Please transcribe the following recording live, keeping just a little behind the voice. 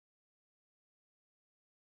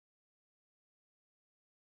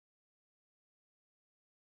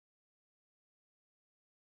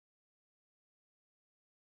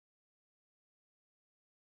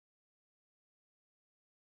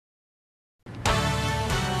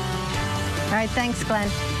All right, thanks, Glenn.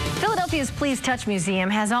 Philadelphia's Please Touch Museum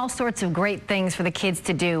has all sorts of great things for the kids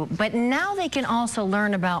to do, but now they can also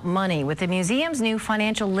learn about money with the museum's new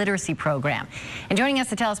financial literacy program. And joining us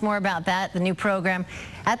to tell us more about that, the new program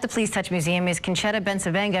at the Please Touch Museum, is Concetta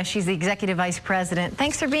Bencivenga. She's the Executive Vice President.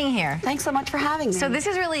 Thanks for being here. Thanks so much for having me. So this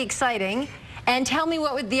is really exciting. And tell me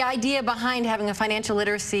what the idea behind having a financial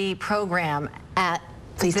literacy program at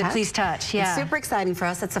Please Touch. Yeah. It's super exciting for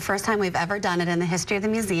us. It's the first time we've ever done it in the history of the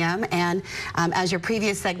museum. And as your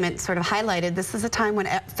previous segment sort of highlighted, this is a time when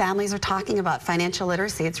families are talking about financial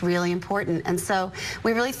literacy. It's really important. And so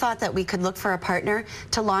we really thought that we could look for a partner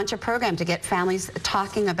to launch a program to get families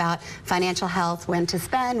talking about financial health, when to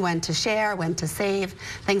spend, when to share, when to save,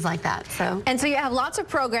 things like that. And so you have lots of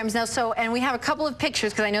programs now. And we have a couple of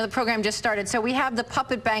pictures because I know the program just started. So we have the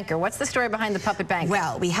Puppet Banker. What's the story behind the Puppet Banker?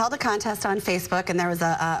 Well, we held a contest on Facebook, and there was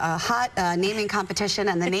a hot naming competition,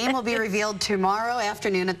 and the name will be revealed tomorrow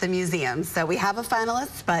afternoon at the museum. So we have a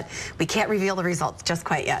finalist, but we can't reveal the results just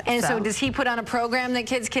quite yet. And so does he put on a program that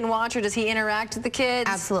kids can watch, or does he interact with the kids?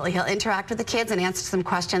 Absolutely. He'll interact with the kids and answer some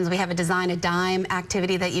questions. We have a Design a Dime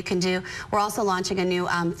activity that you can do. We're also launching a new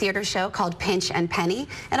theater show called Pinch and Penny.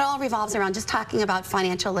 And it all revolves around just talking about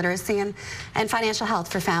financial literacy and financial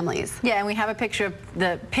health for families. Yeah, and we have a picture of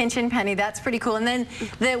the Pinch and Penny. That's pretty cool. And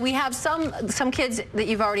then we have some kids that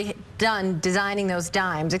you've already done designing those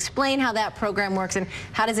dimes. Explain how that program works, and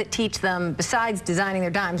how does it teach them, besides designing their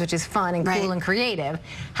dimes, which is fun and cool and creative,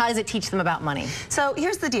 how does it teach them about money? So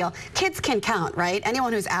here's the deal. Kids can count, right?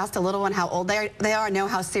 Anyone who's asked a little one how old they are know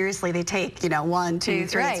how seriously they take, 1, 2,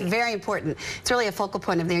 3. It's very important. It's really a focal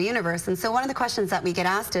point of their universe. And so one of the questions that we get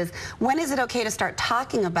asked is, when is it okay to start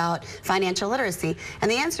talking about financial literacy? And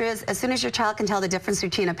the answer is, as soon as your child can tell the difference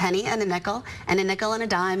between a penny and a nickel and a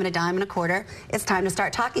dime and a dime and a quarter, it's time to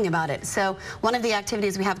start talking about it. So one of the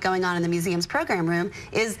activities we have going on in the museum's program room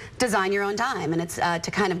is design your own dime, and it's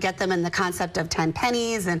to kind of get them in the concept of 10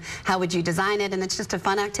 pennies and how would you design it, and it's just a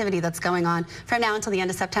fun activity that's going on from now until the end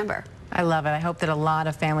of September. I love it. I hope that a lot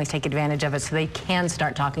of families take advantage of it so they can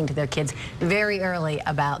start talking to their kids very early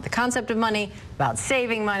about the concept of money, about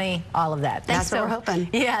saving money, all of that. That's what we're hoping.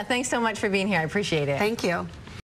 Yeah, thanks so much for being here. I appreciate it. Thank you.